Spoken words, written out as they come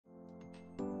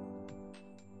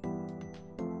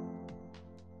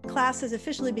class has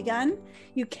officially begun,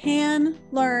 you can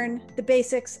learn the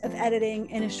basics of editing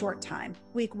in a short time.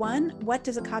 Week 1, what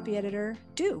does a copy editor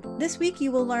do? This week,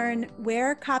 you will learn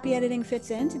where copy editing fits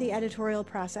into the editorial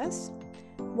process,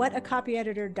 what a copy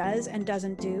editor does and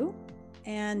doesn't do,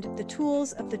 and the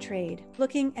tools of the trade,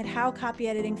 looking at how copy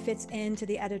editing fits into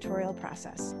the editorial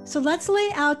process. So let's lay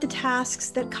out the tasks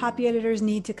that copy editors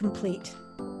need to complete.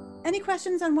 Any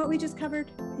questions on what we just covered?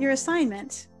 Your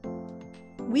assignment,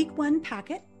 Week 1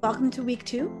 packet. Welcome to Week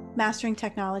 2, Mastering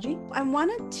Technology. I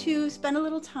wanted to spend a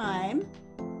little time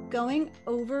going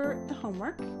over the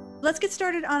homework. Let's get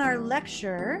started on our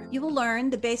lecture. You will learn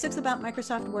the basics about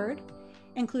Microsoft Word,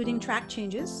 including track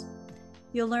changes.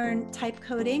 You'll learn type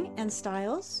coding and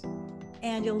styles,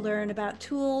 and you'll learn about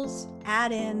tools,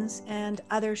 add-ins, and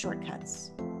other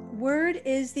shortcuts. Word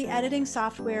is the editing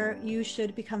software you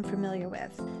should become familiar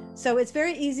with. So it's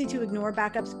very easy to ignore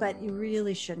backups, but you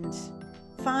really shouldn't.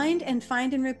 Find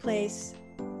and replace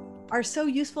are so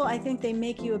useful, I think they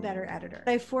make you a better editor.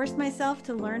 I forced myself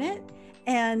to learn it,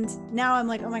 and now I'm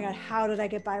like, oh my God, how did I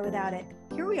get by without it?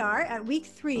 Here we are at Week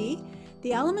 3,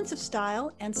 the elements of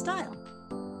style and style.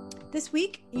 This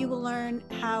week, you will learn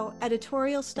how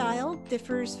editorial style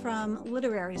differs from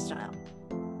literary style,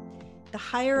 the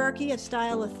hierarchy of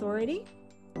style authority,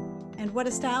 and what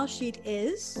a style sheet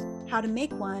is, how to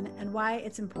make one, and why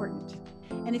it's important.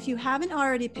 And if you haven't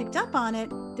already picked up on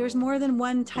it, there's more than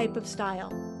one type of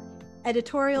style: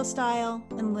 editorial style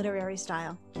and literary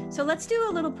style. So let's do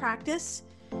a little practice.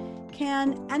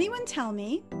 Can anyone tell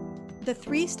me the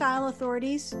 3 style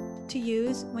authorities to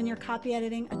use when you're copy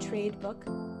editing a trade book?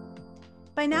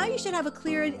 By now, you should have a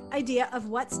clear idea of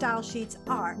what style sheets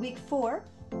are. Week 4,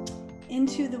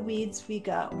 into the weeds we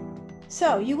go.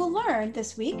 So you will learn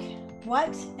this week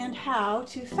what and how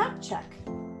to fact check,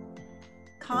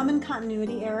 common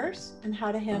continuity errors and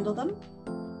how to handle them,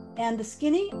 and the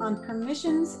skinny on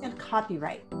permissions and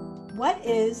copyright. What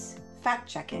is fact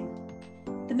checking?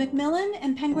 The Macmillan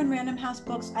and Penguin Random House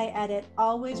books I edit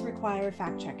always require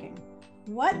fact checking.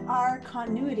 What are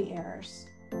continuity errors?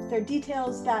 They're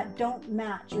details that don't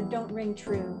match or don't ring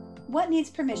true. What needs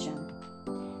permission?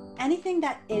 Anything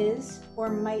that is or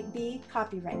might be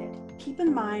copyrighted. Keep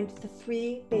in mind the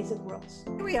 3 basic rules.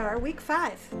 Here we are, Week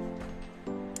 5.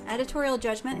 Editorial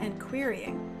judgment and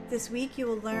querying. This week you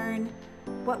will learn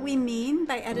what we mean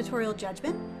by editorial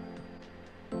judgment,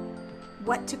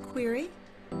 what to query,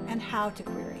 and how to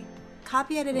query.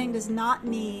 Copy editing does not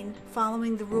mean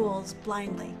following the rules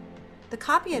blindly. The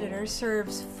copy editor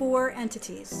serves 4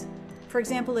 entities. For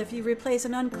example, if you replace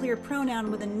an unclear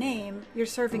pronoun with a name, you're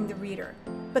serving the reader.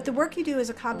 But the work you do as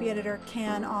a copy editor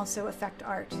can also affect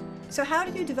art. So how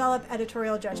do you develop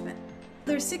editorial judgment?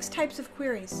 There's 6 types of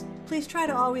queries. Please try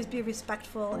to always be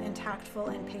respectful and tactful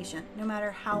and patient, no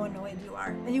matter how annoyed you are.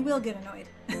 And you will get annoyed.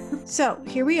 So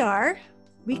here we are,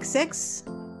 Week 6,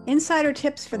 Insider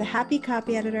Tips for the Happy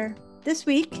Copy Editor. This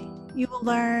week, you will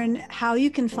learn how you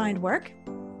can find work,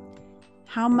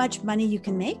 how much money you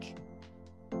can make,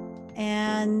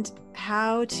 and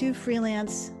how to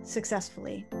freelance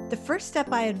successfully. The first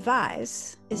step I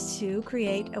advise is to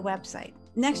create a website.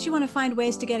 Next, you want to find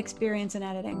ways to get experience in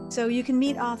editing. So you can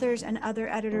meet authors and other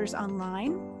editors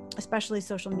online, especially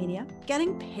social media.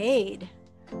 Getting paid.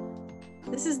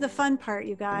 This is the fun part,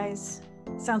 you guys.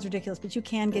 Sounds ridiculous, but you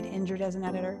can get injured as an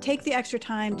editor. Take the extra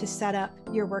time to set up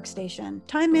your workstation.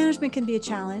 Time management can be a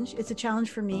challenge. It's a challenge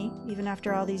for me, even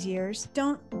after all these years.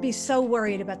 Don't be so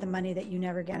worried about the money that you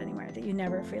never get anywhere, that you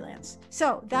never freelance.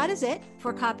 So that is it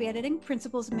for Copy Editing,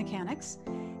 Principles and Mechanics.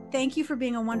 Thank you for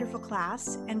being a wonderful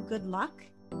class, and good luck.